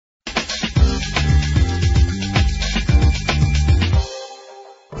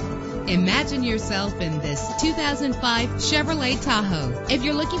Imagine yourself in this 2005 Chevrolet Tahoe. If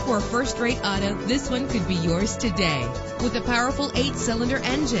you're looking for a first-rate auto, this one could be yours today. With a powerful 8-cylinder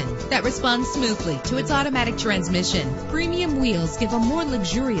engine that responds smoothly to its automatic transmission, premium wheels give a more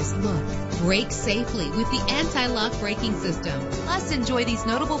luxurious look. Brake safely with the anti-lock braking system. Plus, enjoy these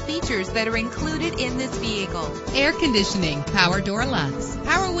notable features that are included in this vehicle: air conditioning, power door locks,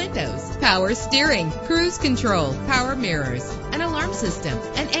 power windows, power steering, cruise control, power mirrors, an alarm system,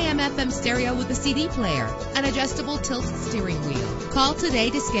 an AM/FM stereo with a CD player, an adjustable tilt steering wheel. Call today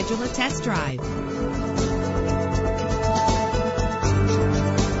to schedule a test drive.